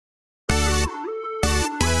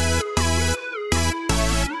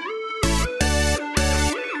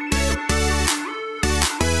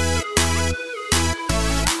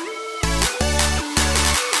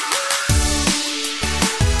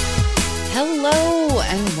Hello,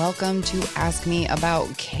 and welcome to Ask Me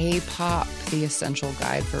About K-Pop, the essential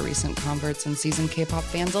guide for recent converts and seasoned K-pop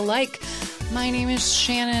fans alike. My name is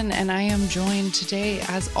Shannon, and I am joined today,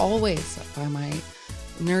 as always, by my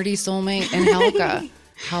nerdy soulmate, Angelica.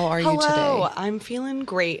 How are you today? Hello, I'm feeling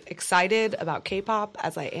great. Excited about K-pop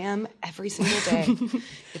as I am every single day.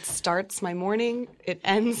 It starts my morning, it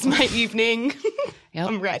ends my evening. Yep,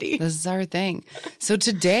 I'm ready. This is our thing. So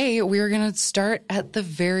today we're going to start at the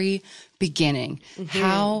very beginning.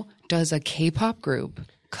 How does a K-pop group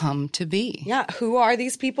come to be? Yeah, who are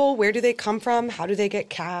these people? Where do they come from? How do they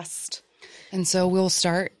get cast? And so we'll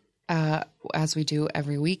start, as we do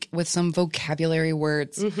every week, with some vocabulary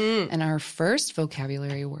words. And our first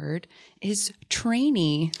vocabulary word is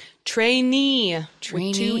trainee. Trainee. With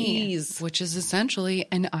Trainee, two E's. which is essentially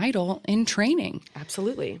an idol in training.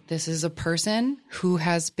 Absolutely. This is a person who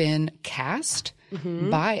has been cast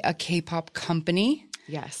by a K-pop company.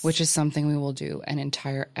 Yes. Which is something we will do an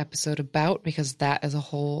entire episode about, because that is a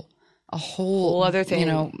whole other thing. You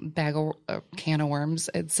know, bag of can of worms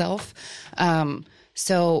itself.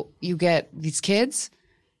 So you get these kids.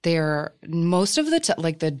 They're most of the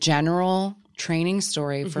like the general training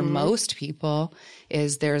story for most people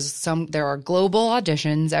is there are global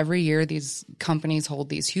auditions every year. These companies hold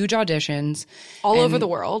these huge auditions all over the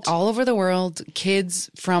world. All over the world.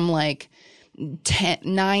 Kids from like 10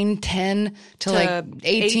 to like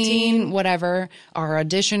 18, whatever, are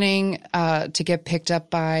auditioning to get picked up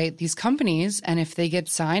by these companies. And if they get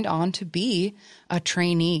signed on to be a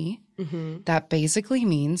trainee, that basically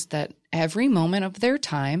means that every moment of their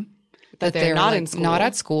time that they're not like, in school. not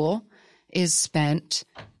at school is spent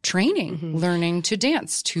training, learning to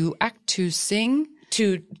dance, to act, to sing,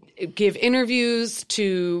 to give interviews,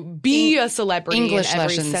 to be a celebrity, English in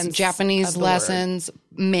every lessons, sense Japanese of the lessons,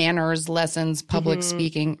 manners lessons, public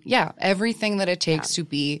speaking. Yeah, everything that it takes to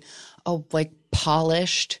be a like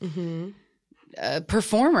polished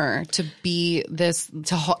performer, to be this,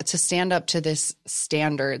 to stand up to this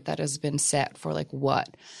standard that has been set for like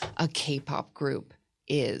what a K-pop group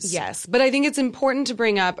is. Yes, but I think it's important to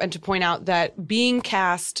bring up and to point out that being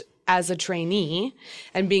cast as a trainee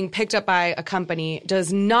and being picked up by a company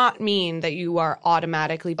does not mean that you are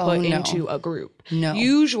automatically put into a group. No.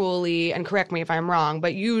 Usually, and correct me if I'm wrong,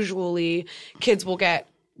 but usually kids will get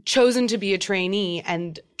chosen to be a trainee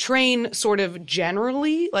and train sort of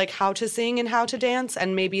generally like how to sing and how to dance,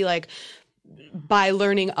 and maybe like by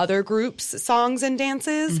learning other groups' songs and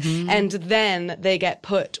dances, and then they get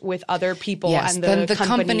put with other people. Yes, and then the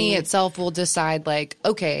company itself will decide like,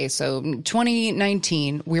 okay, so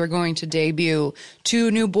 2019, we're going to debut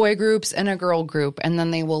 2 new boy groups and a girl group. And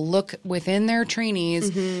then they will look within their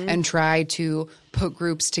trainees and try to put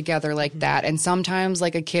groups together like that. And sometimes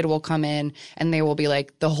like a kid will come in and they will be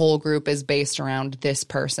like, the whole group is based around this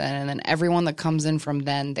person. And then everyone that comes in from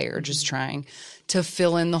then, they are just trying to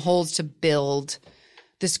fill in the holes to build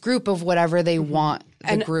this group of whatever they want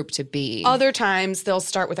the group to be. Other times they'll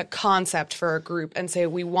start with a concept for a group and say,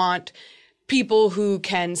 we want people who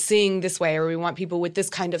can sing this way, or we want people with this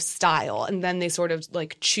kind of style. And then they sort of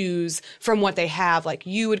like choose from what they have, like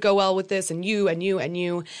you would go well with this, and you and you and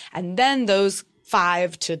you. And then those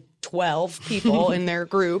 5 to 12 people in their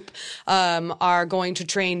group are going to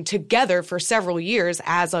train together for several years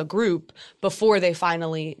as a group before they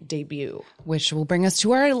finally debut. Which will bring us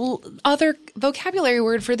to our other vocabulary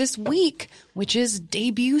word for this week, which is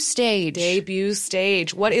debut stage. Debut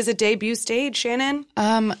stage. What is a debut stage, Shannon?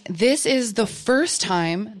 This is the first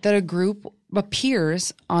time that a group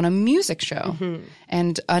appears on a music show.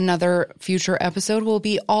 And another future episode will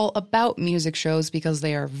be all about music shows, because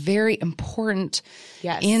they are very important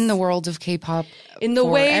in the world of K-pop. In the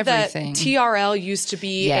way everything. that TRL used to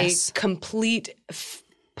be a complete,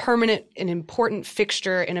 permanent and important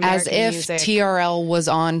fixture in American music. As if TRL was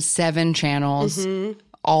on 7 channels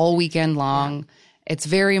all weekend long. It's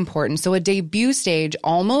very important. So a debut stage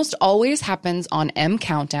almost always happens on M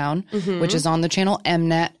Countdown, which is on the channel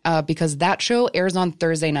Mnet, because that show airs on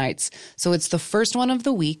Thursday nights. So it's the first one of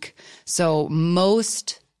the week. So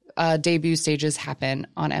most debut stages happen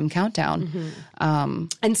on M Countdown.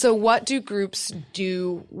 And so what do groups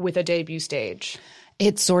do with a debut stage?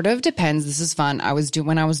 It sort of depends. This is fun.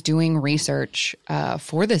 When I was doing research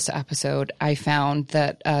for this episode, I found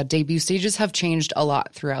that debut stages have changed a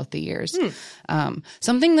lot throughout the years.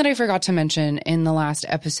 Something that I forgot to mention in the last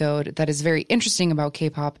episode that is very interesting about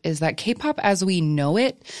K-pop is that K-pop as we know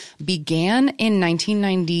it began in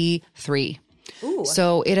 1993. Ooh.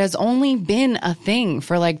 So it has only been a thing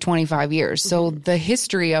for like 25 years. So the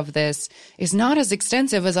history of this is not as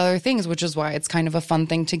extensive as other things, which is why it's kind of a fun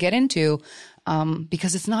thing to get into.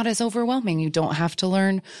 because it's not as overwhelming. You don't have to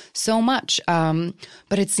learn so much.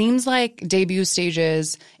 But it seems like debut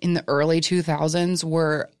stages in the early 2000s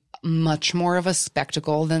were much more of a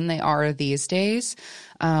spectacle than they are these days.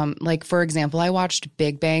 Like, for example, I watched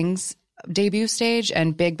Big Bang's debut stage,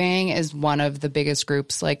 and Big Bang is one of the biggest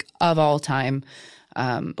groups like of all time.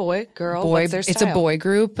 Boy, girl, what's their style? It's a boy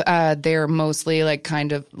group. They're mostly like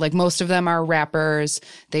kind of like most of them are rappers.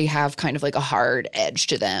 They have kind of like a hard edge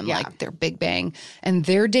to them, like they're Big Bang. And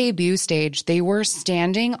their debut stage, they were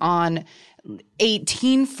standing on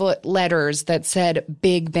 18-foot letters that said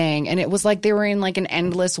Big Bang, and it was like they were in like an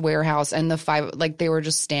endless warehouse, and they were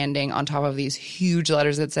just standing on top of these huge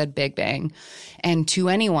letters that said Big Bang. And To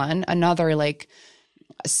Anyone, another like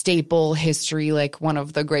staple history, like one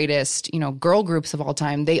of the greatest, girl groups of all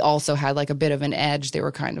time, they also had like a bit of an edge. They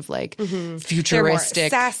were kind of like futuristic. They're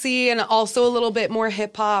more sassy and also a little bit more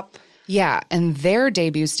hip hop. Yeah, and their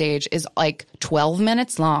debut stage is like 12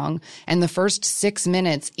 minutes long, and the first 6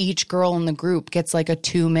 minutes, each girl in the group gets like a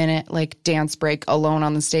 2-minute like dance break alone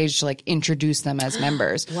on the stage to like introduce them as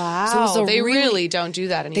members. Wow, so they really don't do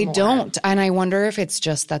that anymore. They don't, and I wonder if it's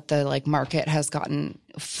just that the like market has gotten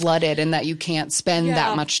flooded and that you can't spend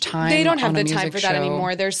that much time. They don't have the time for that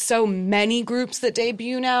anymore. There's so many groups that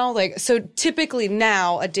debut now. Like, so typically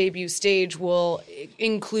now a debut stage will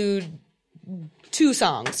include 2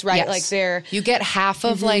 songs, right? Yes. Like you get half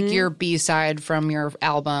of like your B-side from your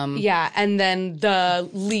album. Yeah, and then the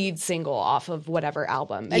lead single off of whatever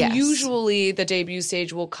album. And usually the debut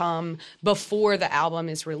stage will come before the album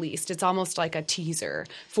is released. It's almost like a teaser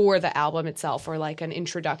for the album itself, or like an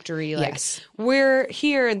introductory, like, we're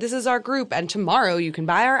here and this is our group and tomorrow you can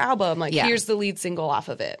buy our album. Like, here's the lead single off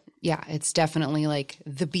of it. Yeah, it's definitely like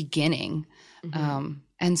the beginning.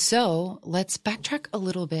 And so let's backtrack a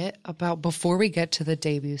little bit about before we get to the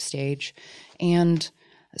debut stage and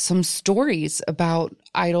some stories about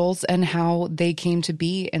idols and how they came to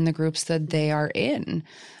be in the groups that they are in.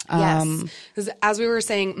 Yes, because as we were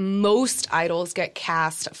saying, most idols get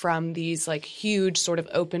cast from these like huge sort of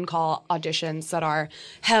open call auditions that are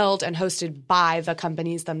held and hosted by the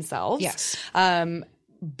companies themselves. Yes.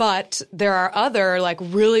 But there are other like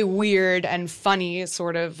really weird and funny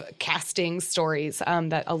sort of casting stories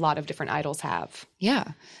that a lot of different idols have.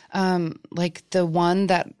 Yeah. Like the one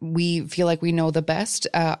that we feel like we know the best,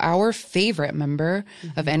 our favorite member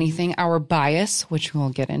of anything, our bias, which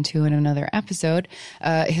we'll get into in another episode.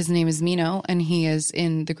 His name is Mino, and he is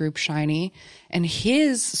in the group SHINee. And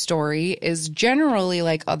his story is generally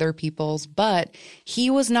like other people's, but he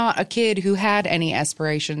was not a kid who had any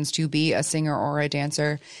aspirations to be a singer or a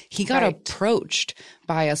dancer. He got approached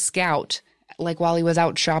by a scout, like while he was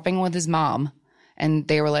out shopping with his mom. And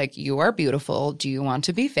they were like, "You are beautiful. Do you want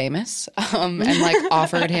to be famous?" And like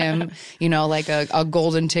offered him, like a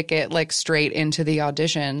golden ticket, like straight into the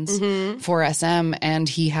auditions for SM. And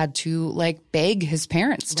he had to like beg his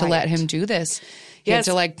parents to let him do this. He had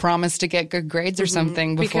to like promise to get good grades or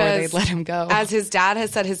something before they'd let him go. As his dad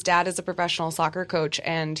has said, his dad is a professional soccer coach,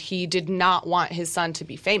 and he did not want his son to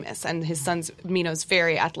be famous. And his son's, Mino's,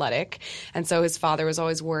 very athletic. And so his father was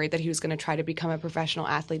always worried that he was going to try to become a professional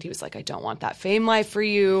athlete. He was like, "I don't want that fame life for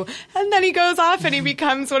you." And then he goes off and he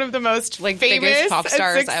becomes one of the most like famous pop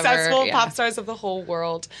stars and successful ever. pop stars of the whole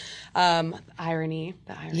world. The irony.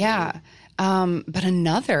 Yeah. But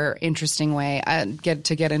another interesting way,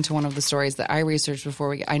 to get into one of the stories that I researched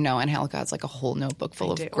before I know Angelica has like a whole notebook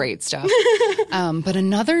full of great stuff. But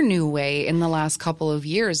another new way in the last couple of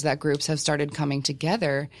years that groups have started coming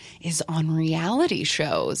together is on reality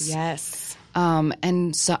shows. Yes. Kind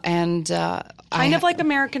of like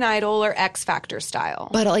American Idol or X Factor style.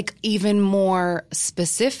 But like even more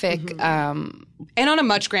specific. And on a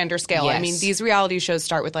much grander scale. Yes. I mean, these reality shows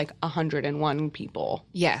start with like 101 people.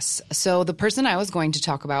 Yes. So the person I was going to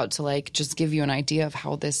talk about to like just give you an idea of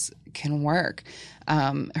how this can work,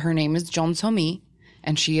 her name is Jeon So-mi,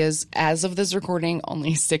 and she is, as of this recording,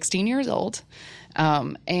 only 16 years old.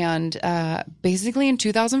 Basically in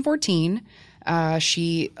 2014,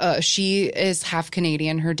 she is half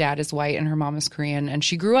Canadian. Her dad is white and her mom is Korean, and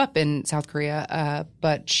she grew up in South Korea.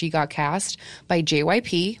 But she got cast by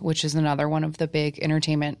JYP, which is another one of the big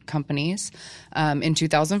entertainment companies, in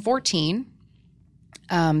 2014.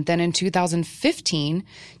 Then in 2015,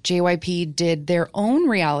 JYP did their own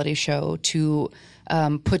reality show to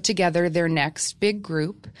put together their next big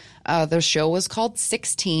group. The show was called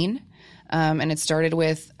 16, and it started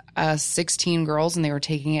with 16 girls, and they were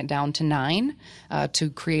taking it down to 9 to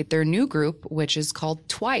create their new group, which is called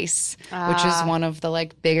Twice, which is one of the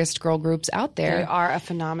like biggest girl groups out there. They are a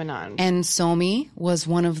phenomenon. And So-mi was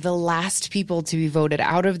one of the last people to be voted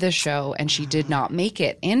out of this show, and she did not make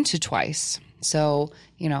it into Twice. So,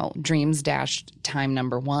 dreams dashed time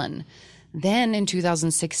number one. Then in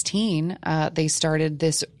 2016, they started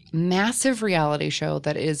this massive reality show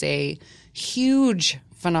that is a huge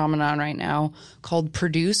phenomenon right now called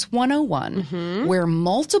Produce 101, where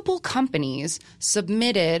multiple companies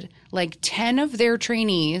submitted like 10 of their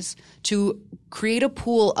trainees to create a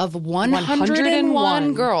pool of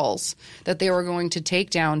 101 girls that they were going to take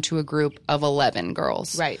down to a group of 11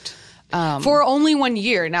 girls. Right. For only 1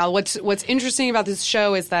 year. Now, what's interesting about this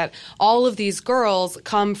show is that all of these girls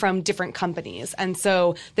come from different companies. And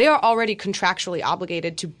so they are already contractually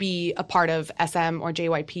obligated to be a part of SM or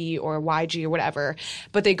JYP or YG or whatever.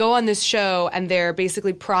 But they go on this show and they're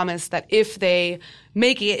basically promised that if they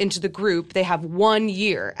make it into the group, they have 1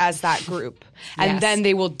 year as that group. And then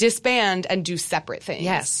they will disband and do separate things.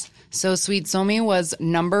 Yes. So Sweet Somi was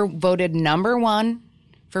voted number one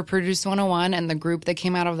for Produce 101, and the group that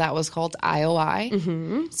came out of that was called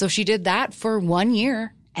IOI. So she did that for 1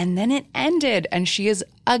 year, and then it ended, and she is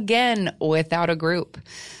again without a group.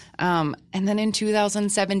 And then in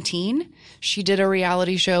 2017, she did a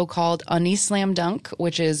reality show called Unnie Slam Dunk,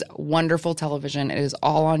 which is wonderful television. It is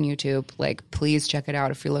all on YouTube. Like, please check it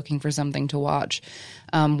out if you're looking for something to watch,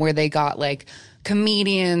 where they got like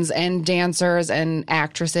comedians and dancers and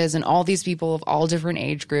actresses and all these people of all different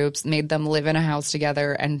age groups, made them live in a house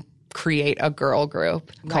together and create a girl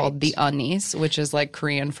group called the Unnies, which is like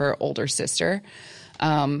Korean for older sister.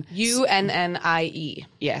 UNNIE.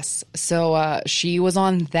 Yes. So she was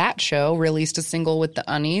on that show, released a single with the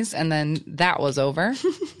Unnies, and then that was over.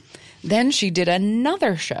 Then she did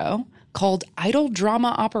another show called Idol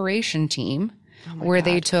Drama Operation Team, where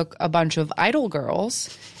they took a bunch of idol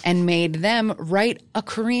girls and made them write a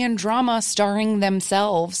Korean drama starring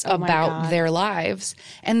themselves about their lives.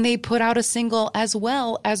 And they put out a single as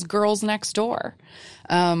well as Girls Next Door.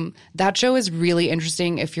 That show is really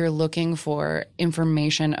interesting if you're looking for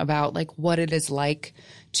information about like what it is like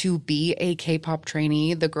to be a K-pop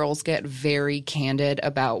trainee. The girls get very candid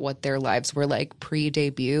about what their lives were like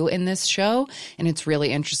pre-debut in this show, and it's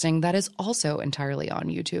really interesting. That is also entirely on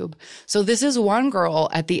YouTube. So this is one girl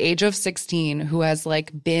at the age of 16 who has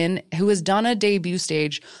done a debut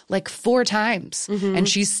stage like 4 times, and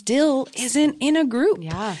she still isn't in a group.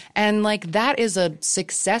 Yeah. And like that is a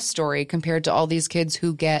success story compared to all these kids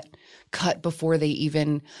who get cut before they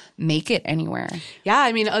even make it anywhere. Yeah,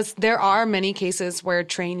 I mean, there are many cases where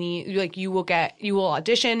you will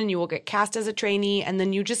audition and you will get cast as a trainee, and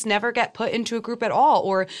then you just never get put into a group at all,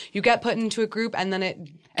 or you get put into a group and then it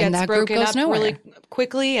gets broken up really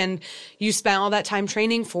quickly, and you spent all that time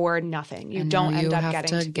training for nothing. You don't end up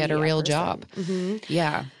getting to get a real job.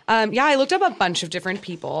 Yeah. I looked up a bunch of different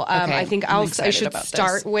people. I think I should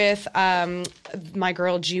start with my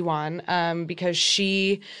girl Jiwon, because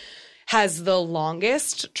she has the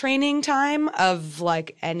longest training time of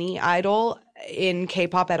like any idol in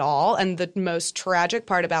K-pop at all. And the most tragic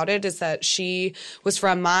part about it is that she was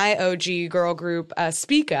from my OG girl group,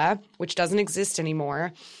 Spica, which doesn't exist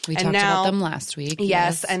anymore. We talked about them last week.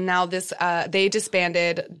 Yes. And now they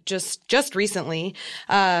disbanded just recently.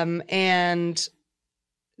 And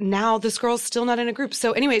now this girl's still not in a group.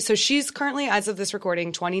 So anyway, so she's currently, as of this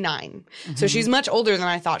recording, 29. So she's much older than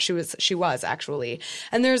I thought she was actually.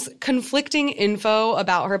 And there's conflicting info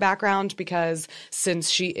about her background because since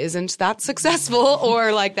she isn't that successful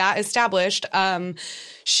or like that established,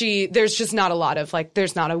 there's just not a lot of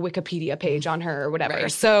there's not a Wikipedia page on her or whatever.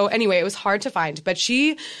 Right. So anyway, it was hard to find, but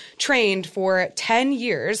she trained for 10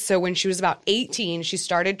 years. So when she was about 18, she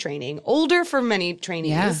started training, older for many trainees.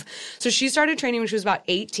 Yeah. So she started training when she was about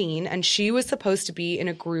 18, and she was supposed to be in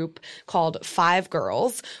a group called Five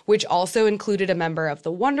Girls, which also included a member of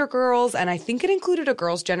the Wonder Girls, and I think it included a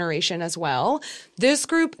Girls' Generation as well. This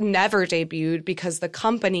group never debuted because the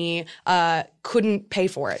company couldn't pay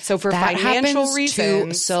for it. So for financial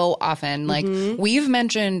reasons. So often, like we've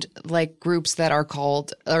mentioned like groups that are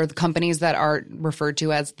called, or the companies that are referred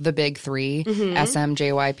to as the big three, SM,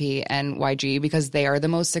 JYP, and YG, because they are the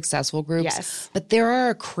most successful groups. Yes. But there are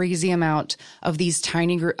a crazy amount of these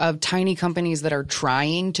tiny companies that are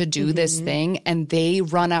trying to do this thing, and they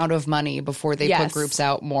run out of money before they put groups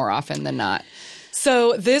out more often than not.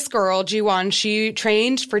 So this girl, Jiwon, she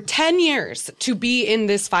trained for 10 years to be in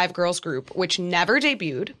this Five Girls group, which never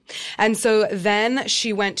debuted. And so then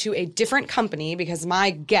she went to a different company because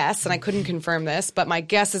my guess, and I couldn't confirm this, but my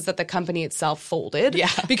guess is that the company itself folded.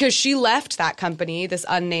 Yeah. Because she left that company, this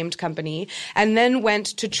unnamed company, and then went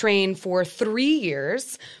to train for 3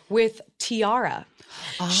 years with Tiara.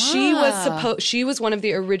 She was one of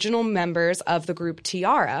the original members of the group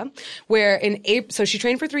Tiara, where so she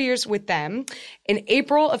trained for 3 years with them. In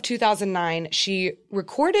April of 2009, she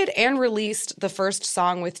recorded and released the first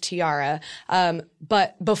song with Tiara.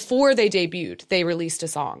 But before they debuted, they released a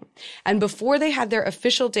song. And before they had their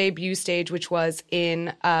official debut stage, which was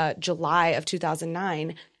in July of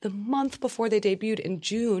 2009, the month before they debuted in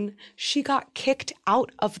June, she got kicked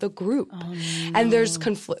out of the group. Oh, no. And there's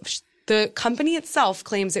conflict. The company itself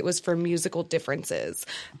claims it was for musical differences,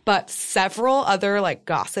 but several other like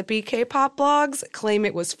gossipy K-pop blogs claim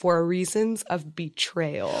it was for reasons of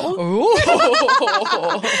betrayal.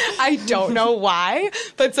 I don't know why,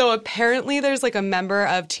 but so apparently there's like a member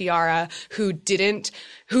of Tiara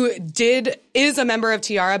is a member of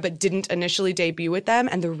Tiara but didn't initially debut with them,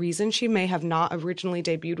 and the reason she may have not originally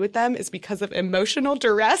debuted with them is because of emotional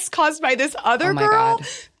duress caused by this other girl. God.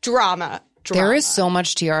 Drama. There is so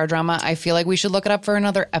much Tiara drama. I feel like we should look it up for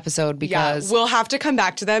another episode because we'll have to come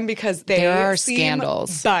back to them because there are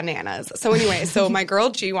scandals. Bananas. So anyway, my girl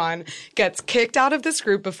Jiwon gets kicked out of this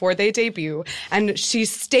group before they debut, and she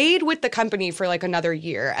stayed with the company for like another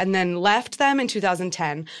year and then left them in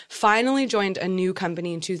 2010, finally joined a new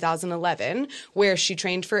company in 2011 where she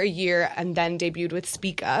trained for a year and then debuted with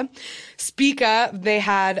Spica. Spica, they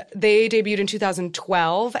debuted in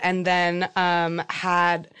 2012 and then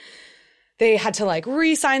They had to like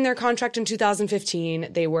re-sign their contract in 2015.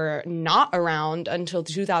 They were not around until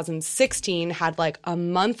 2016, had like a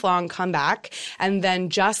month-long comeback. And then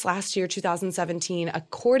just last year, 2017,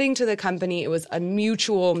 according to the company, it was a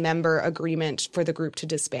mutual member agreement for the group to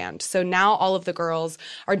disband. So now all of the girls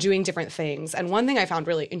are doing different things. And one thing I found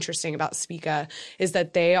really interesting about Spica is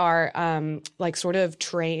that they are like sort of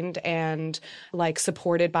trained and like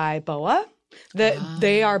supported by BoA.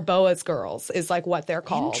 They are BoA's girls is like what they're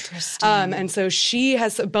called. Interesting. And so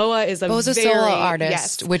BoA is BoA's a solo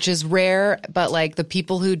artist, which is rare, but like the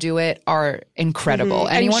people who do it are incredible.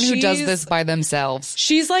 Mm-hmm. Anyone who does this by themselves.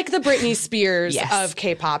 She's like the Britney Spears of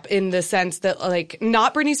K-pop in the sense that like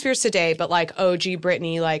not Britney Spears today, but like OG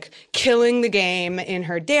Britney, like killing the game in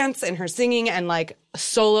her dance and her singing and like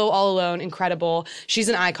solo all alone, incredible. She's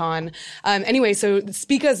an icon. Anyway, so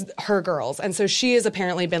Spica's her girls. And so she has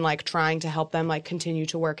apparently been like trying to help them like continue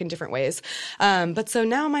to work in different ways. But so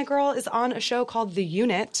now my girl is on a show called The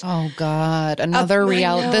Unit. Oh God. Another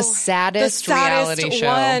reality, the saddest reality show.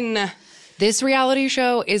 One. This reality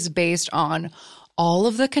show is based on all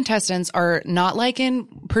of the contestants are not like in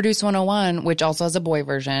Produce 101, which also has a boy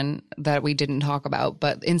version that we didn't talk about.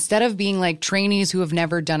 But instead of being like trainees who have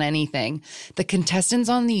never done anything, the contestants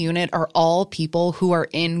on The Unit are all people who are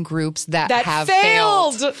in groups that have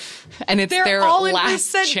failed. And it's their all in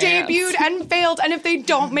last groups that chance. Debuted and failed. And if they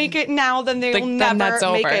don't make it now, then they'll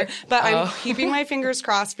never make it. But I'm keeping my fingers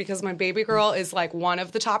crossed because my baby girl is like one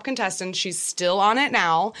of the top contestants. She's still on it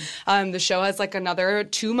now. The show has like another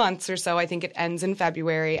 2 months or so. I think it ends in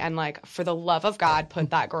February, and like for the love of God, put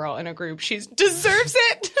that girl in a group. She deserves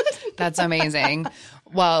it. That's amazing.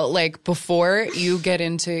 Well, like before you get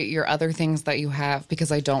into your other things that you have,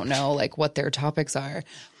 because I don't know like what their topics are,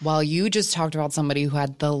 while you just talked about somebody who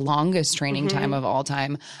had the longest training time of all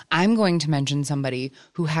time, I'm going to mention somebody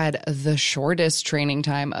who had the shortest training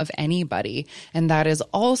time of anybody. And that is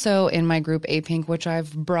also in my group A-Pink, which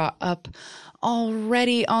I've brought up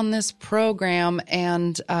already on this program.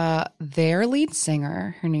 And their lead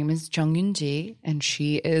singer, her name is Jung Ji, and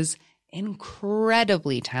she is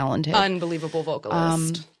incredibly talented. Unbelievable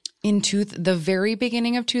vocalist. In the very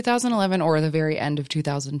beginning of 2011 or the very end of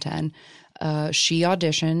 2010, she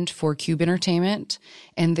auditioned for Cube Entertainment,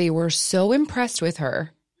 and they were so impressed with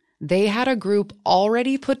her. They had a group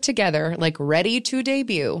already put together, like ready to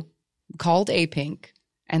debut, called A-Pink,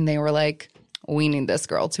 and they were like, we need this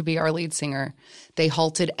girl to be our lead singer. They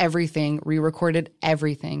halted everything, re-recorded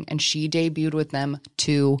everything, and she debuted with them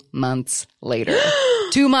 2 months later.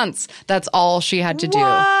 2 months. That's all she had to do.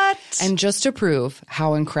 What? And just to prove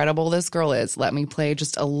how incredible this girl is, let me play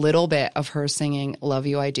just a little bit of her singing Love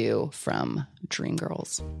You I Do from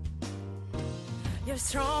Dreamgirls. You're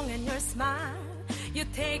strong and your smile. You're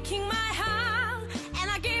taking my heart,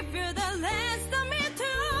 and I give you the last of me too.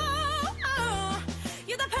 Oh,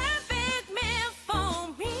 you're the perfect man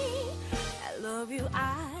for me. I love you,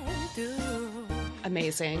 I do.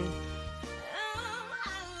 Amazing.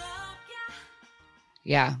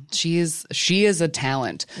 Yeah, she is a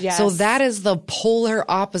talent. Yes. So that is the polar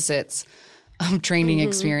opposites of training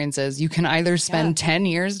experiences. You can either spend 10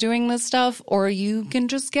 years doing this stuff, or you can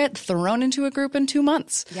just get thrown into a group in 2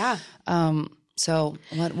 months. Yeah. So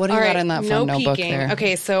what do you All got right, in that no fun notebook peeking. there?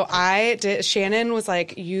 Okay, so Shannon was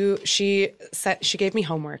like, she gave me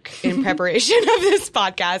homework in preparation of this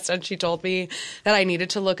podcast, and she told me that I needed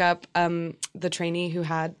to look up the trainee who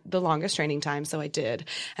had the longest training time, so I did.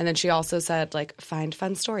 And then she also said, like, find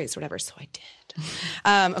fun stories, whatever, so I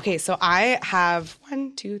did. Okay, so I have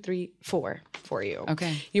 1, 2, 3, 4 for you.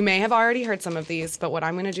 Okay. You may have already heard some of these, but what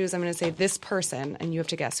I'm going to do is I'm going to say this person, and you have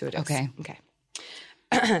to guess who it is. Okay.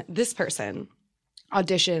 Okay. This person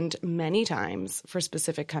auditioned many times for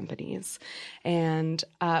specific companies and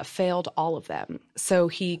failed all of them. So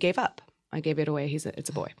he gave up. I gave it away. It's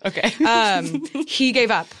a boy. Okay. He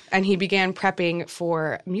gave up and he began prepping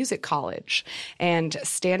for music college. And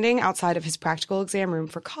standing outside of his practical exam room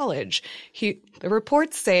for college, the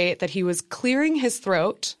reports say that he was clearing his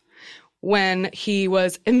throat when he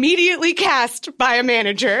was immediately cast by a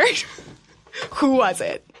manager. Who was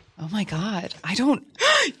it? Oh my God. You don't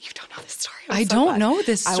know this story. I don't know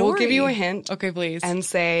this story. I will give you a hint. Okay, please. And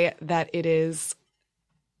say that it is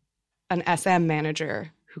an SM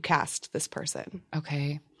manager who cast this person.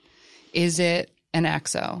 Okay. Is it an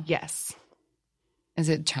EXO? Yes. Is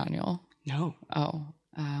it Chanyeol? No. Oh.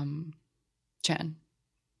 Chen.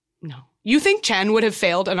 No. You think Chen would have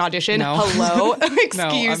failed an audition? No. Hello? No,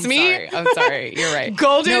 Excuse me? I'm sorry. You're right.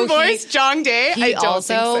 Golden voice, Jong Dae? He I don't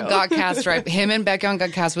also think so. got cast right. Him and Baekhyun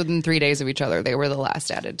got cast within 3 days of each other. They were the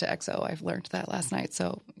last added to EXO. I've learned that last night.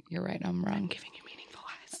 So you're right. I'm wrong. I'm giving you meaningful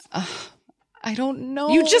eyes. I don't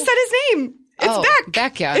know. You just said his name. It's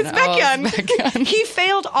Baekhyun. It's Baekhyun. It's Baekhyun. He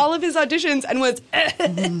failed all of his auditions and was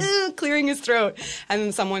clearing his throat. And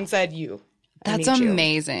then someone said, I That's need you.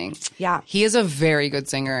 amazing. Yeah. He is a very good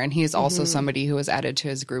singer, and he is also somebody who was added to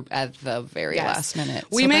his group at the very last minute.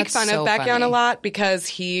 We So make that's fun so of Baekhyun funny. a lot because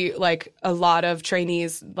he, like a lot of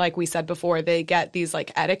trainees, like we said before, they get these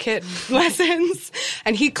like etiquette lessons.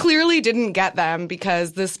 And he clearly didn't get them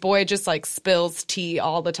because this boy just like spills tea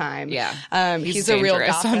all the time. Yeah. He's a real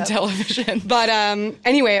dangerous gossip. on television. But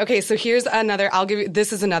anyway, okay, so here's another,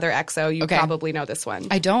 this is another EXO. You probably know this one.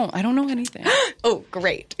 I don't know anything. Oh,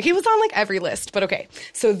 great. He was on like every list, but okay.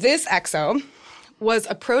 So this EXO was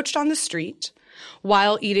approached on the street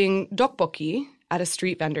while eating dokboki at a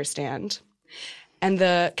street vendor stand. And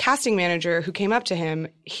the casting manager who came up to him,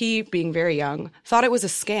 he, being very young, thought it was a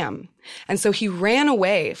scam. And so he ran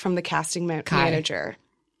away from the casting manager.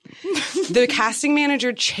 The casting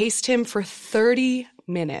manager chased him for 30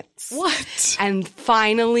 minutes. What? And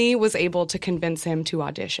finally was able to convince him to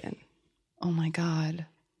audition. Oh my God.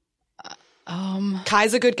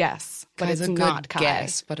 Kai's a good guess, but Kai's it's a good not Kai.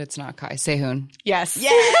 guess, but it's not Kai. Sehun. Yes.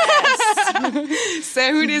 Yes!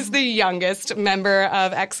 Sehun is the youngest member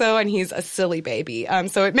of EXO, and he's a silly baby.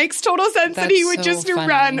 So it makes total sense that he would so just funny.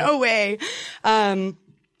 run away. I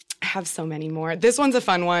have so many more. This one's a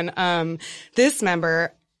fun one. This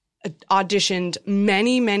member auditioned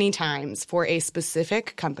many, many times for a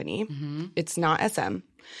specific company. Mm-hmm. It's not SM.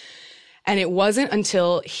 And it wasn't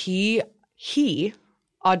until he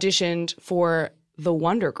auditioned for the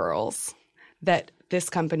Wonder Girls that this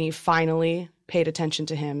company finally paid attention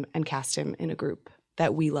to him and cast him in a group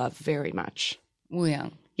that we love very much.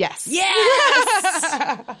 Wooyoung. Yes.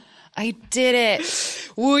 Yes! I did it.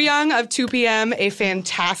 Wooyoung of 2PM, a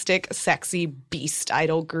fantastic, sexy beast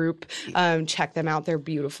idol group. Check them out. They're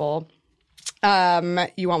beautiful. You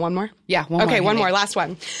want one more? Yeah, one more. Okay, one more. Last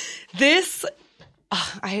one. This...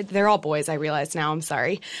 they're all boys, I realize now. I'm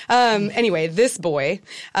sorry. Anyway, this boy,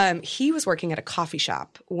 he was working at a coffee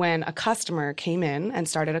shop when a customer came in and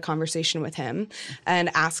started a conversation with him and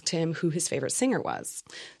asked him who his favorite singer was.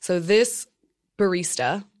 So this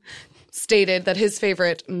barista stated that his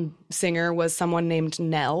favorite singer was someone named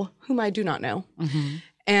Nell, whom I do not know. Mm-hmm.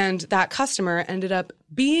 And that customer ended up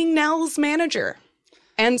being Nell's manager.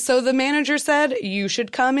 And so the manager said, you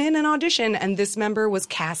should come in and audition. And this member was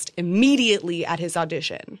cast immediately at his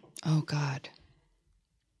audition. Oh, God.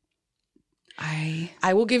 I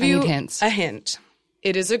will give you need hints. a hint.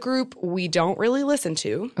 It is a group we don't really listen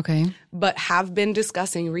to, Okay. but have been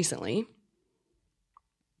discussing recently.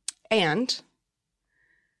 And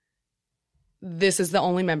this is the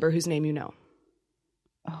only member whose name you know.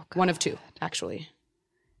 Oh, God. One of two, actually.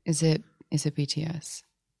 Is it BTS?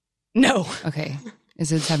 No. Okay.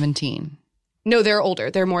 Is it 17? No, they're older.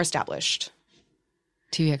 They're more established.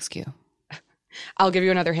 TVXQ. I'll give you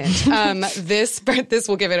another hint. This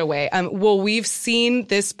will give it away. We've seen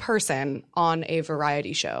this person on a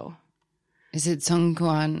variety show. Is it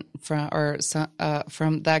Sungkwan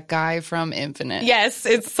from that guy from Infinite? Yes,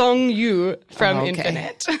 it's Song Yu from okay.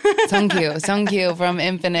 Infinite. Sungkyu from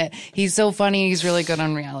Infinite. He's so funny. He's really good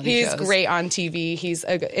on reality shows. He's great on TV. He's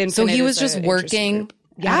Infinite. So he was is just an interesting working group.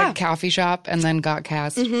 at a coffee shop and then got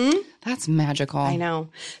cast. That's magical. I know.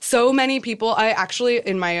 So many people. I actually,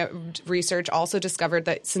 in my research, also discovered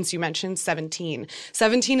that since you mentioned 17,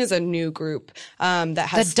 17 is a new group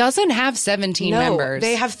that doesn't have 17 members.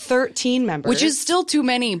 They have 13 members. Which is still too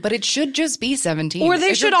many, but it should just be 17. Or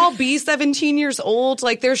they should all be 17 years old.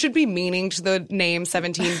 Like, there should be meaning to the name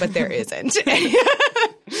 17, but there isn't.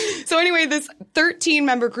 So anyway, this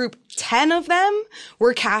 13-member group, 10 of them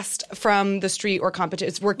were cast from the street or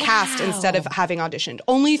competitions. Were cast instead of having auditioned.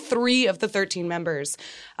 Only 3 of the 13 members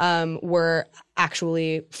were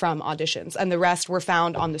actually from auditions. And the rest were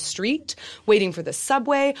found on the street, waiting for the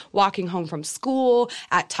subway, walking home from school,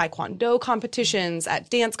 at taekwondo competitions, at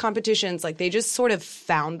dance competitions. Like, they just sort of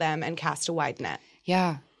found them and cast a wide net.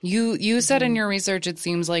 Yeah. You said in your research, it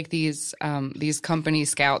seems like these company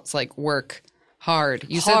scouts like work hard.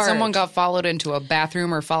 You said someone got followed into a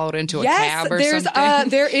bathroom or followed into a cab or something.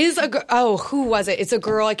 There is who was it? It's a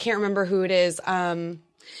girl. I can't remember who it is.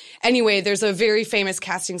 Anyway, there's a very famous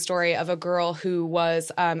casting story of a girl who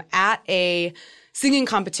was at a singing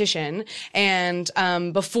competition, and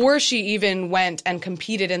before she even went and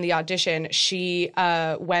competed in the audition, she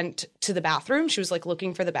went to the bathroom. She was like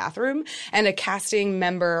looking for the bathroom, and a casting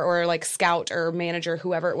member or like scout or manager,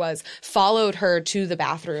 whoever it was, followed her to the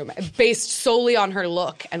bathroom based solely on her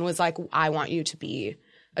look and was like, I want you to be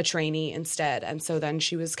a trainee instead. And so then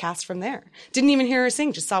she was cast from there. Didn't even hear her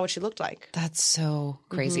sing, just saw what she looked like. That's so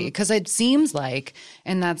crazy. Because it seems like,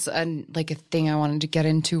 and that's a thing I wanted to get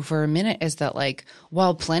into for a minute, is that like,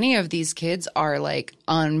 while plenty of these kids are like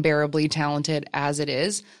unbearably talented as it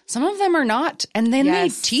is, some of them are not. And then they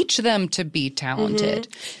teach them to be talented.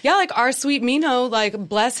 Yeah, like our sweet Mino, like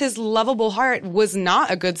bless his lovable heart, was not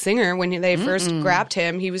a good singer when they first grabbed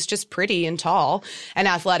him. He was just pretty and tall and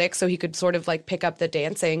athletic, so he could sort of like pick up the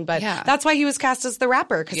dancing. But that's why he was cast as the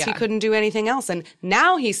rapper, because he couldn't do anything else. And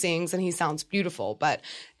now he sings and he sounds beautiful. But,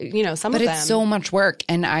 you know, some of them. But it's so much work.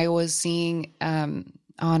 And I was seeing on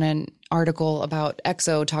an article about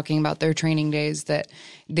EXO talking about their training days that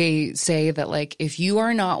they say that like if you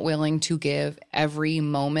are not willing to give every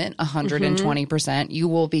moment 120%, you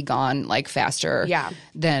will be gone like faster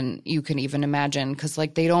than you can even imagine, because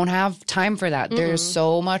like they don't have time for that. There's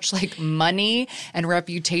so much like money and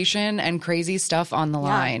reputation and crazy stuff on the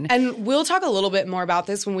line. And we'll talk a little bit more about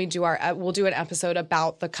this when we do we'll do an episode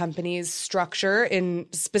about the company's structure in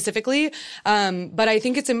specifically. But I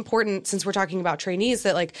think it's important, since we're talking about trainees,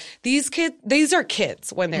 that like these are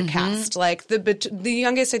kids when they're cast. Like the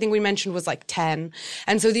youngest I think we mentioned was like 10.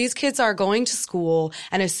 And so these kids are going to school,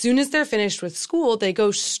 and as soon as they're finished with school, they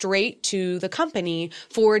go straight to the company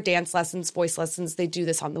for dance lessons, voice lessons. They do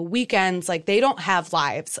this on the weekends. Like they don't have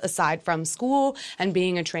lives aside from school and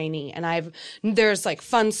being a trainee. And there's like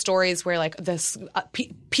fun stories where like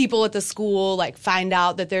people at the school like find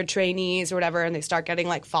out that they're trainees or whatever, and they start getting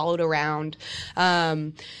like followed around.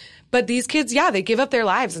 But these kids, they give up their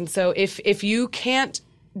lives. And so if you can't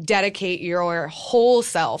dedicate your whole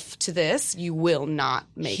self to this, you will not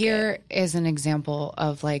make it. Here is an example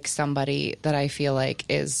of like somebody that I feel like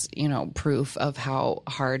is, proof of how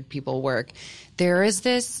hard people work. There is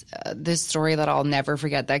this story that I'll never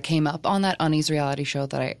forget that came up on that Unease reality show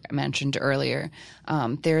that I mentioned earlier.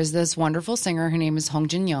 There's this wonderful singer. Her name is Hong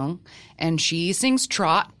Jin Young, and she sings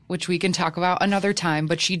trot, which we can talk about another time.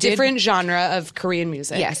 But she did different genre of Korean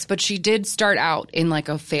music. Yes, but she did start out in like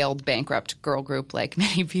a failed, bankrupt girl group, like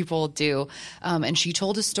many people do. And she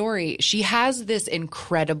told a story. She has this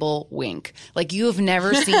incredible wink. Like you have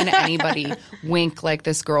never seen anybody wink like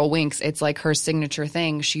this girl winks. It's like her signature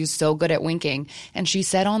thing. She's so good at winking. And she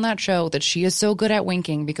said on that show that she is so good at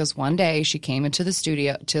winking because one day she came into the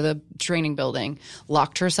studio, to the training building,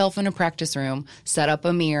 locked herself in a practice room, set up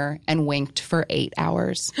a mirror, and winked for 8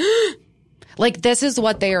 hours. Like, this is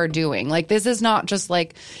what they are doing. Like, this is not just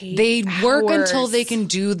like they work until they can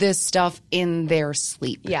do this stuff in their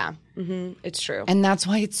sleep. Yeah. It's true. And that's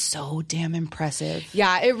why it's so damn impressive.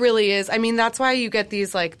 Yeah, it really is. I mean, that's why you get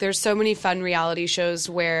these, like, there's so many fun reality shows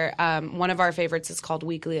where one of our favorites is called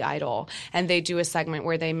Weekly Idol. And they do a segment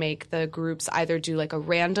where they make the groups either do, like, a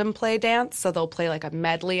random play dance. So they'll play, like, a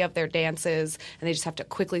medley of their dances, and they just have to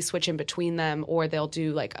quickly switch in between them. Or they'll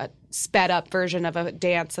do, like, a sped up version of a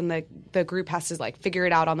dance, and the group has to, like, figure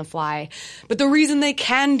it out on the fly. But the reason they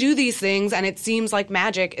can do these things, and it seems like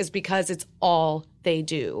magic, is because it's all they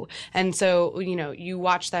do. And so, you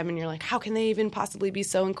watch them and you're like, how can they even possibly be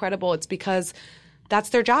so incredible? It's because that's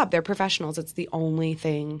their job. They're professionals. It's the only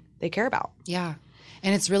thing they care about. Yeah.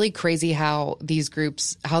 And it's really crazy how these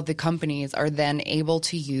groups, how the companies are then able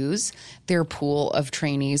to use their pool of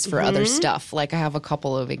trainees for other stuff. Like I have a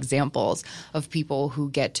couple of examples of people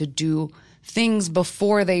who get to do things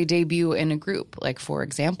before they debut in a group. Like, for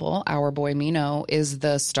example, our boy Mino is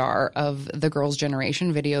the star of the Girls'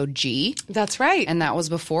 Generation video G. That's right. And that was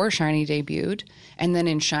before SHINee debuted. And then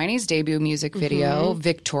in SHINee's debut music video,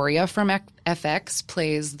 Victoria from FX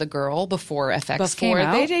plays the girl before FX came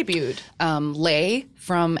out. Before they debuted. Lay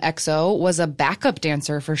from EXO was a backup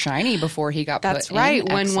dancer for SHINee before he got That's put right.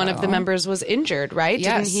 in When EXO. one of the members was injured, right?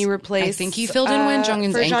 Yes. Didn't he replace? I think he filled in when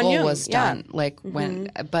Jonghyun's for ankle Jonghyun. was Yeah. done. Like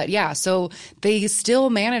when, but yeah, so they still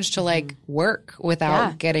managed to like work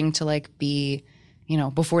without getting to like be, you know,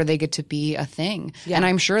 before they get to be a thing. Yeah. And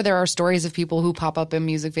I'm sure there are stories of people who pop up in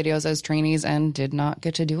music videos as trainees and did not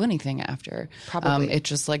get to do anything after. Probably. It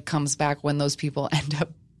just like comes back when those people end up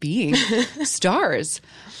being stars.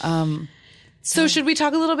 So should we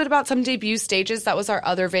talk a little bit about some debut stages? That was our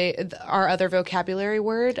other vocabulary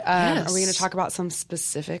word. Yes. Are we going to talk about some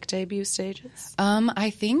specific debut stages?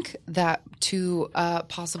 I think that to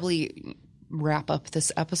possibly wrap up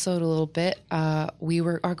this episode a little bit, we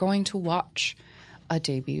are going to watch a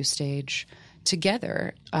debut stage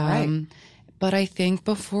together. Right. But I think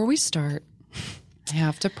before we start, I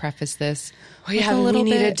have to preface this with Yeah, a little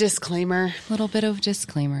we need a bit, disclaimer. little bit of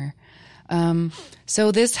disclaimer.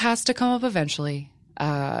 So this has to come up eventually.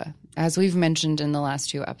 As we've mentioned in the last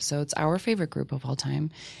 2 episodes, our favorite group of all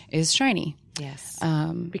time is SHINee. Yes,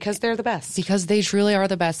 because they're the best. Because they truly are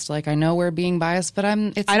the best. Like, I know we're being biased, but I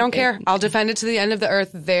don't care. I'll defend it to the end of the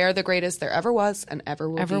earth. They're the greatest there ever was and ever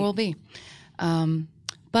will be.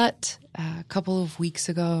 But a couple of weeks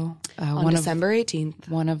ago, On December 18th.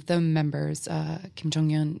 one of the members, Kim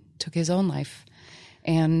Jong-un, took his own life.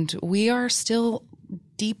 And we are still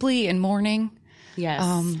deeply in mourning. Yes.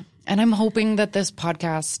 And I'm hoping that this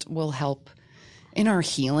podcast will help in our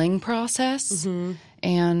healing process.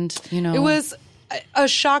 And, you know. It was a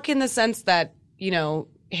shock in the sense that, you know,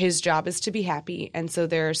 his job is to be happy. And so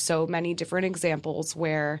there are so many different examples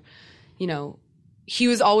where, you know, he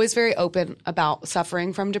was always very open about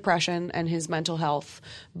suffering from depression and his mental health,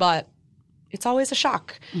 but it's always a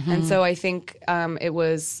shock. And so I think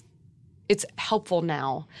it's helpful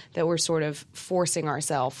now that we're sort of forcing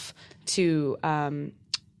ourselves to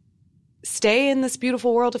stay in this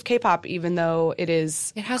beautiful world of K-pop, even though it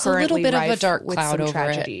has a little bit of a dark with cloud some over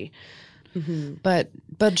tragedy. But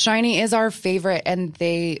SHINee is our favorite, and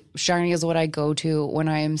SHINee is what I go to when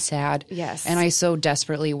I am sad. Yes. And I so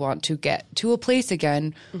desperately want to get to a place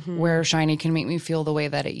again where SHINee can make me feel the way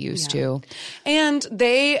that it used to. And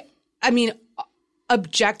they, I mean,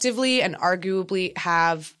 objectively and arguably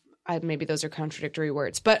have, maybe those are contradictory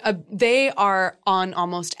words, but they are on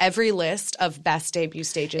almost every list of best debut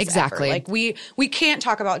stages Exactly. ever. Like we can't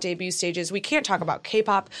talk about debut stages. We can't talk about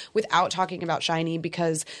K-pop without talking about SHINee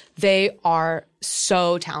because they are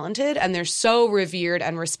so talented and they're so revered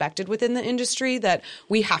and respected within the industry that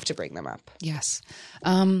we have to bring them up. Yes.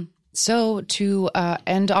 So to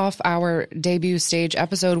end off our debut stage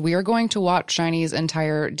episode, we are going to watch SHINee's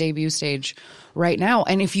entire debut stage right now.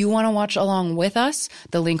 And if you want to watch along with us,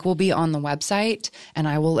 the link will be on the website, and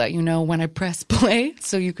I will let you know when I press play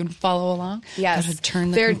so you can follow along. Yes, Gotta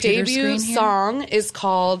turn the their computer debut screen here. song is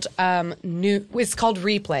called It's called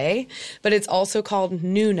Replay, but it's also called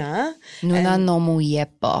Nuna. Nuna nomu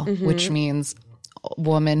yepo, which means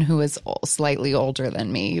woman who is slightly older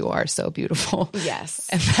than me. You are so beautiful. Yes.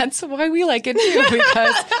 And that's why we like it too,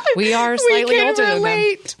 because we are slightly can older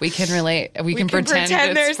relate. than them. We can relate. We can pretend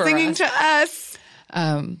they're it's for singing us. to us.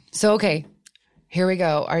 So, okay, here we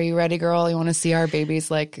go. Are you ready, girl? You want to see our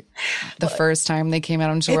babies like the first time they came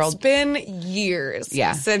out into the It's world? been years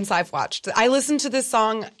since I've watched it. I listened to this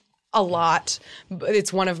song a lot.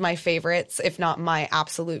 It's one of my favorites, if not my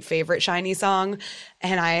absolute favorite SHINee song.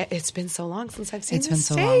 And it's been so long since I've seen It's been this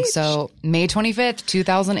so stage. long. So, May 25th,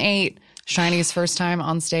 2008, SHINee's first time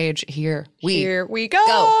on stage. Here we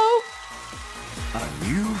go. A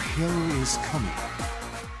new hero is coming.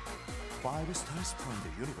 5 stars from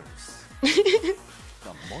the universe.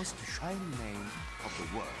 The most shiny name of the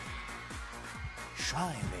world.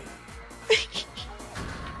 SHINee.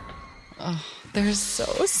 They're so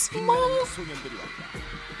small.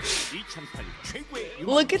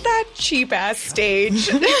 Look at that cheap ass stage.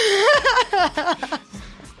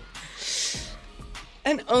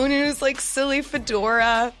 And Onu's like silly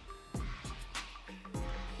fedora.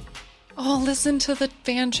 Oh, listen to the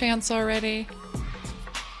fan chants already.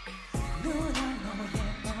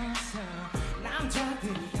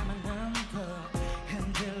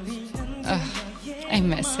 I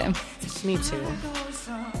miss him. Me too.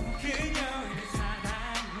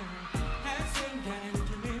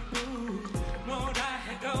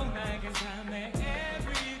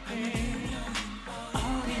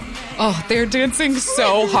 Oh, they're dancing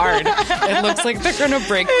so hard. It looks like they're going to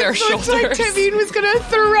break their shoulders. It looks like Timeen was going to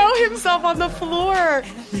throw himself on the floor.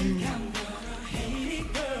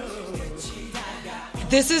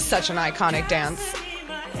 This is such an iconic dance.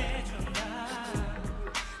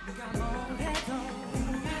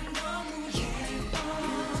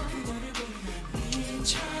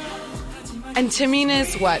 And Timeen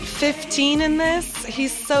is, what, 15 in this?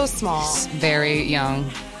 He's so small. Very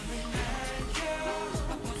young.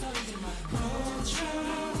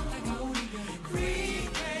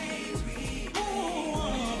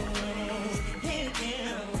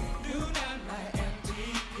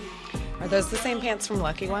 Are those the same pants from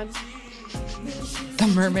Lucky One? The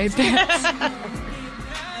mermaid pants.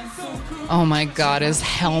 Oh my God, his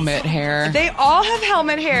helmet hair. They all have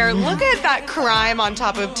helmet hair. Look at that crime on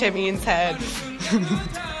top of Timeen's head.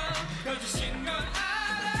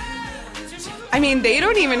 I mean, they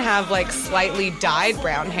don't even have like slightly dyed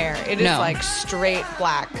brown hair. It is like straight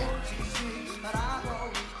black.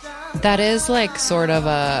 That is like sort of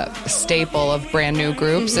a staple of brand new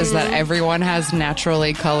groups is that everyone has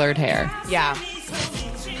naturally colored hair. Yeah.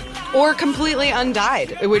 Or completely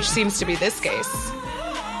undyed, which seems to be this case.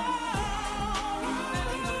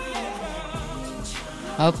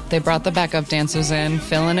 Oh, they brought the backup dancers in,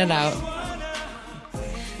 filling it out.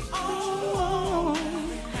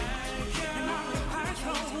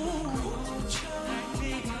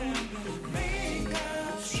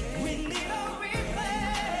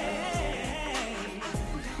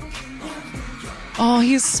 Oh,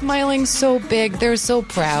 he's smiling so big. They're so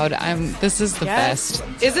proud. This is the best.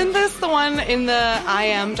 Isn't this the one in the I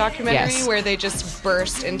Am documentary Yes. where they just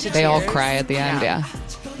burst into tears? They all cry at the end, yeah.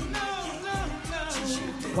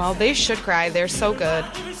 Well, they should cry. They're so good.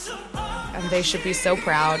 And they should be so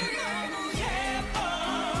proud.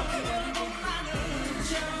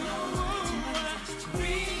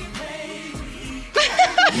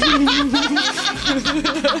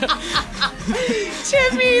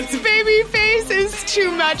 Timmy's baby face is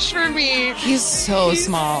too much for me. He's so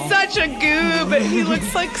small. Such a goob. He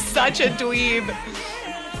looks like such a dweeb.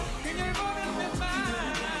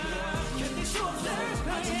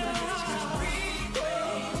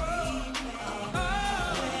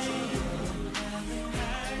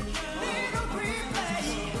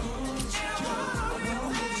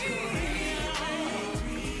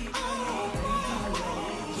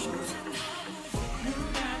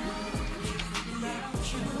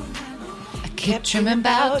 Keep dreaming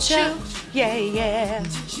about you. Yeah, yeah.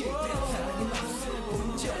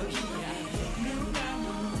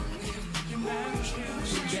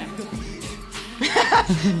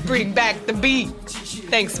 Bring back the beat.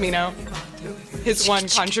 Thanks, Mino. His one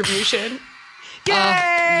contribution. Yay!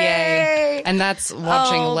 Yay. And that's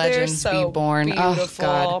watching Legends so Be Born. beautiful.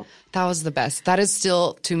 Oh, God. That was the best. That is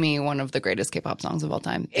still, to me, one of the greatest K-pop songs of all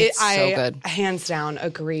time. It's so good. Hands down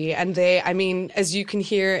agree. And as you can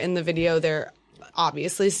hear in the video, they're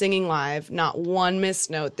obviously singing live. Not one missed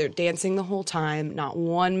note. They're dancing the whole time. Not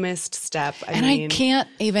one missed step. I can't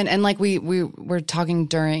even, and like we were talking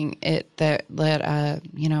during it that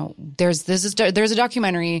you know, there's a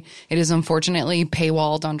documentary. It is unfortunately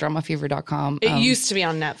paywalled on dramafever.com. It used to be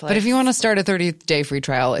on Netflix. But if you want to start a 30-day free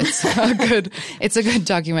trial, it's a good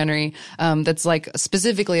documentary that's like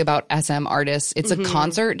specifically about SM artists. It's a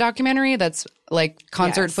concert documentary that's like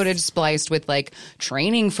concert footage spliced with like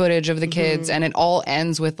training footage of the kids, and it all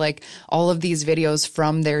ends with like all of these videos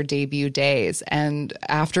from their debut days. And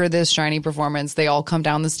after this Shiny performance, they all come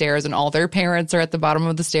down the stairs and all their parents are at the bottom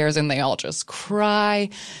of the stairs and they all just cry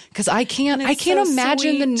because I can't so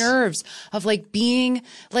imagine the sweet. nerves of like being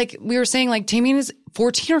like we were saying, like Taemin is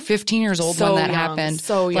 14 or 15 years old So when that young, happened.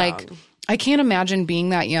 so young. Like I can't imagine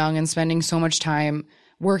being that young and spending so much time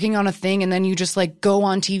working on a thing, and then you just like go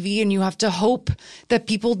on TV and you have to hope that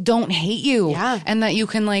people don't hate you, and that you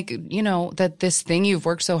can like, you know, that this thing you've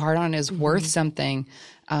worked so hard on is worth something.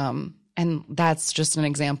 And that's just an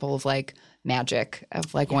example of like magic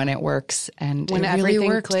of like when it works, and when it really everything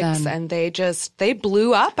worked clicks, then. and they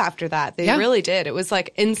blew up after that. They Yeah. really did. It was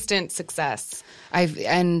like instant success.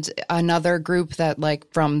 And another group that like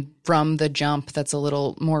from the jump that's a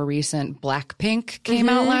little more recent, Blackpink came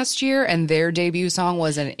out last year, and their debut song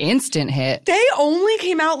was an instant hit. They only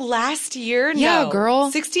came out last year? Yeah, No.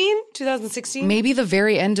 girl. 2016? Maybe the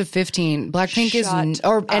very end of 15. Blackpink Shut is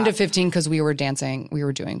end of 15 because we were dancing. We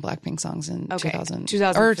were doing Blackpink songs in 2000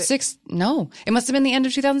 or 6. No, it must have been the end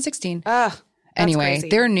of 2016. Anyway, crazy.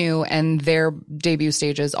 they're new, and their debut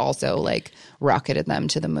stages also like rocketed them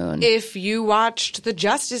to the moon. If you watched the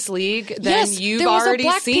Justice League, then Yes, you've there was a already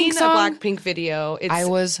Blackpink seen song. a Blackpink video. I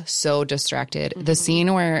was so distracted. The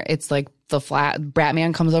scene where it's like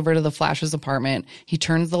Bratman comes over to the Flash's apartment. He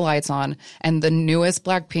turns the lights on, and the newest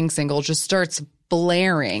Blackpink single just starts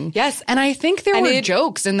blaring. Yes. And I think there were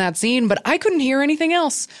jokes in that scene, but I couldn't hear anything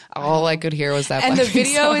else. All I could hear was that And Blackpink the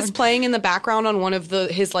video song. is playing in the background on one of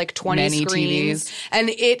his like 20 Many screens. TVs. And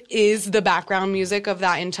it is the background music of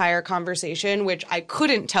that entire conversation, which I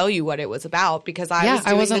couldn't tell you what it was about because I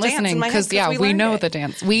wasn't the dance listening in my head because we learned know it. the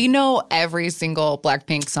dance. We know every single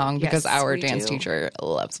Blackpink song because Yes, our we dance do. teacher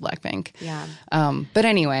loves Blackpink. Yeah. But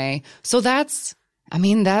anyway, so that's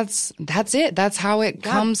it. That's how it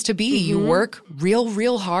comes to be. You work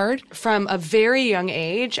real hard. From a very young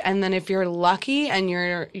age, and then if you're lucky and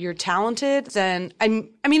you're talented, then I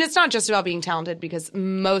mean it's not just about being talented because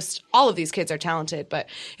all of these kids are talented, but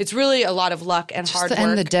it's really a lot of luck and hard work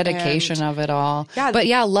And the dedication of it all. Yeah. But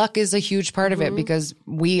yeah, luck is a huge part of it because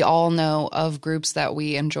we all know of groups that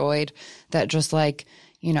we enjoyed that just like,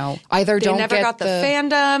 you know, either They don't never get got the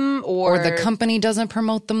fandom or the company doesn't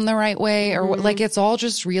promote them the right way or like it's all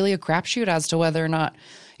just really a crapshoot as to whether or not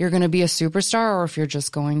you're going to be a superstar or if you're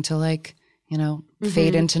just going to like, you know,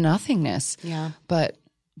 fade into nothingness. Yeah. But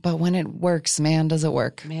when it works, man, does it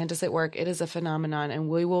work? Man, does it work? It is a phenomenon, and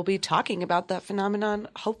we will be talking about that phenomenon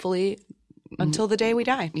hopefully until the day we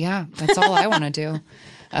die. Yeah, that's all I want to do.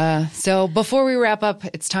 So before we wrap up,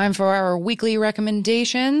 it's time for our weekly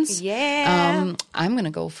recommendations. Yeah. I'm going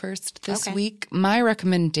to go first this Okay. week. My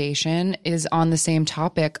recommendation is on the same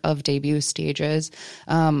topic of debut stages.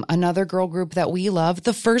 Another girl group that we love,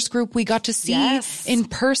 the first group we got to see Yes. in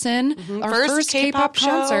person, our first K-pop show.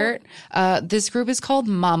 concert. This group is called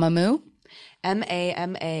Mamamoo.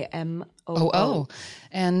 Mamamoo.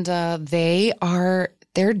 And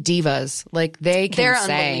they're divas. Like they can They're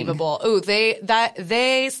sing. unbelievable. Ooh,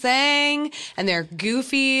 they sang and they're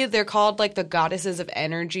goofy. They're called like the Goddesses of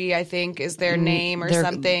Energy, I think is their name or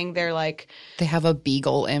something. They're like They have a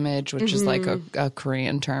beagle image, which is like a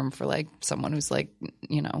Korean term for like someone who's like,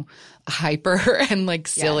 you know, hyper and like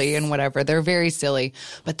silly and whatever. They're very silly,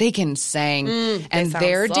 but they can sing. And sound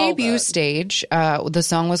their so debut good. stage, the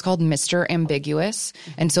song was called Mr. Ambiguous.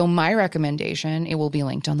 And so my recommendation, it will be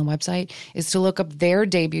linked on the website, is to look up their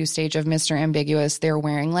debut stage of Mr. Ambiguous. They're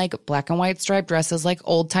wearing like black and white striped dresses, like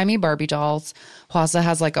old timey Barbie dolls. Hwasa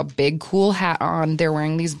has like a big cool hat on. They're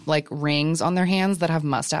wearing these like rings on their hands that have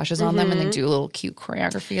mustaches on them, and they do a little cute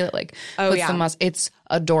choreography that like puts the It's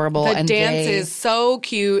adorable. the and dance they, is so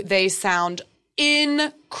cute. They sound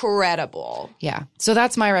incredible. Yeah. So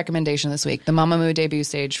that's my recommendation this week. The Mamamoo debut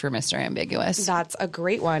stage for Mr. Ambiguous. That's a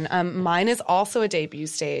great one. Mine is also a debut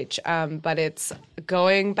stage, but it's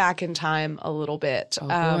going back in time a little bit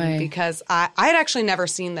boy. because I had actually never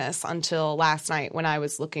seen this until last night when I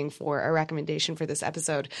was looking for a recommendation for this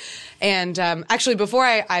episode. And actually, before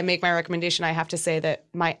I make my recommendation, I have to say that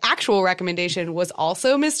my actual recommendation was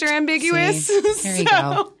also Mr. Ambiguous. See, there you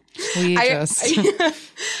go.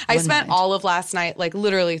 I spent all of last night, like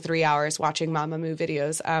literally 3 hours watching Mamamoo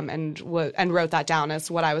videos, and wrote that down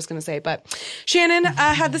as what I was going to say. But Shannon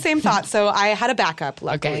had the same thought, so I had a backup.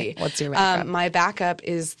 Luckily, Okay, what's your backup? My backup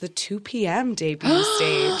is the 2 p.m. debut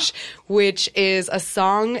stage, which is a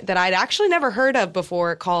song that I'd actually never heard of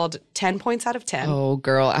before, called 10 Points Out of 10. Oh,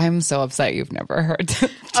 girl, I'm so upset you've never heard 10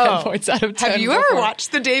 points out of 10. Have you ever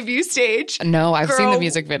watched the debut stage? No, I've seen the Girl,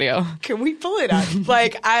 music video. Can we pull it up?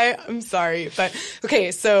 I'm sorry, but okay.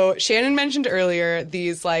 So Shannon mentioned earlier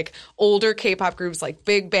these like older K-pop groups like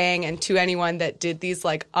Big Bang and 2NE1 that did these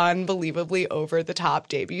like unbelievably over the top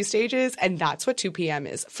debut stages, and that's what 2 p.m.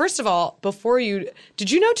 is. First of all, did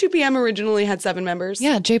you know 2 p.m. originally had 7 members?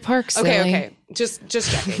 Yeah, Jay Park. Okay. Just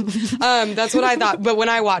checking. That's what I thought. But when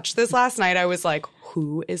I watched this last night, I was like,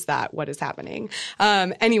 who is that? What is happening?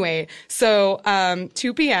 Anyway, so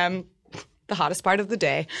 2 p.m., the hottest part of the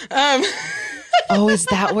day. Oh, is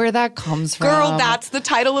that where that comes from? Girl, that's the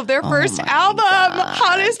title of their first album.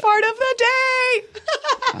 Hottest part of the day.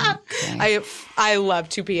 Okay. I love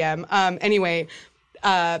 2 p.m. Anyway,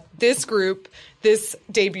 this group, this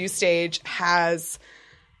debut stage has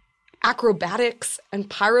acrobatics and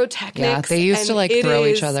pyrotechnics. Yeah, they used to like throw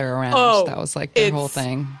each other around. That was like their whole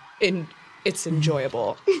thing. It's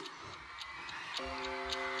enjoyable.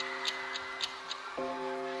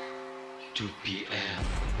 2 p.m.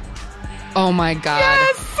 Oh my God.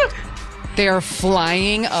 Yes! They are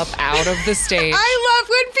flying up out of the stage. I love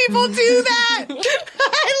when people do that.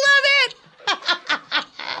 I love it.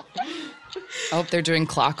 Oh, they're doing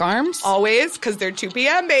clock arms? Always, because they're 2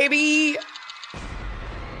 p.m., baby.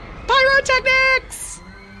 Pyrotechnics!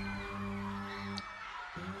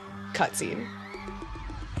 Cutscene.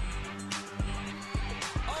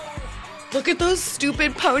 Look at those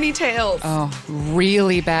stupid ponytails. Oh,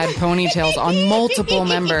 really bad ponytails on multiple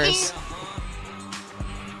members.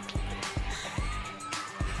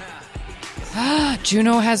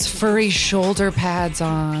 Juno has furry shoulder pads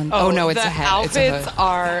on. Oh, no, it's the a head. It's a outfits hood.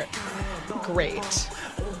 are great.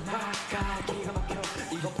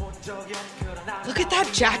 Look at that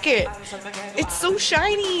jacket. It's so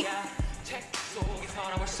shiny.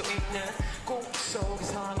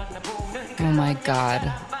 Oh my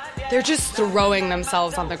God. They're just throwing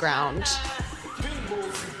themselves on the ground.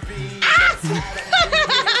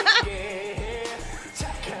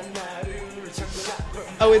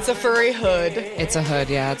 Oh, it's a furry hood. It's a hood,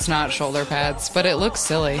 yeah. It's not shoulder pads, but it looks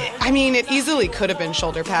silly. I mean, it easily could have been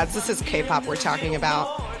shoulder pads. This is K-pop we're talking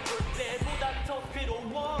about.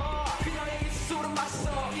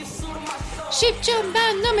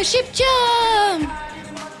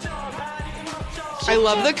 I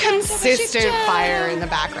love the consistent fire in the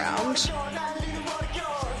background.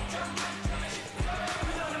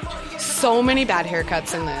 So many bad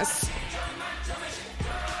haircuts in this.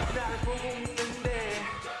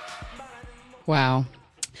 Wow.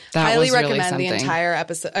 That Highly was really recommend the something. entire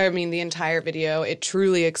episode. I mean, the entire video. It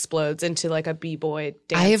truly explodes into like a b-boy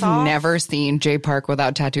dance. I have off. never seen Jay Park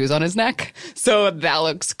without tattoos on his neck, so that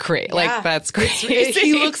looks great. Yeah. Like, that's crazy.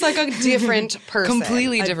 He looks like a different person.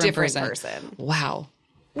 Completely A different person. Wow.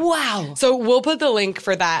 Wow. So we'll put the link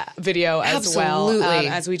for that video as well Absolutely.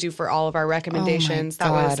 as we do for all of our recommendations. Oh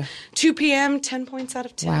my that was God. 2 p.m., 10 points out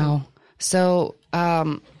of 10. Wow. So,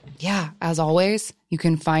 yeah, as always, you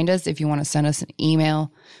can find us if you want to send us an email.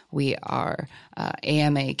 We are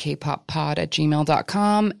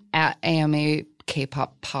amakpoppod@gmail.com, at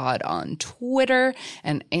amakpoppod on Twitter,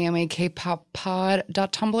 and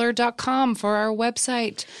amakpoppod.tumblr.com for our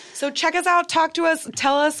website. So check us out, talk to us,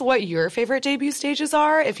 tell us what your favorite debut stages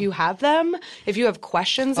are, if you have them, if you have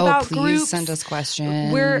questions about please groups. send us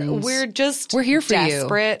questions. We're here for you.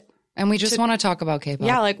 desperate. And we just want to talk about K-pop.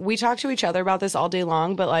 Yeah, like we talk to each other about this all day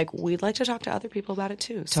long, but like we'd like to talk to other people about it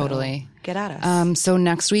too. So Totally. get at us. So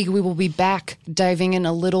next week we will be back diving in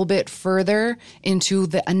a little bit further into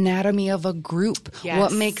the anatomy of a group. Yes.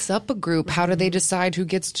 What makes up a group? How do they decide who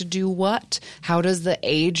gets to do what? How does the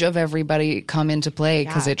age of everybody come into play?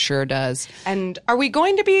 Because Yeah. it sure does. And are we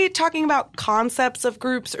going to be talking about concepts of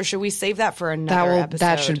groups, or should we save that for another episode?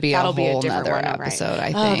 That should be That'll a whole different nother one, right? episode,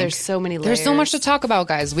 I think. Oh, there's so many layers. There's so much to talk about,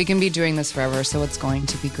 guys. We can be doing this forever, so it's going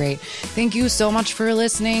to be great. Thank you so much for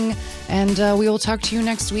listening, and we will talk to you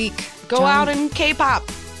next week. Go out and K-pop.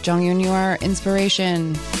 Jonghyun, you are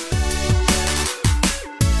inspiration.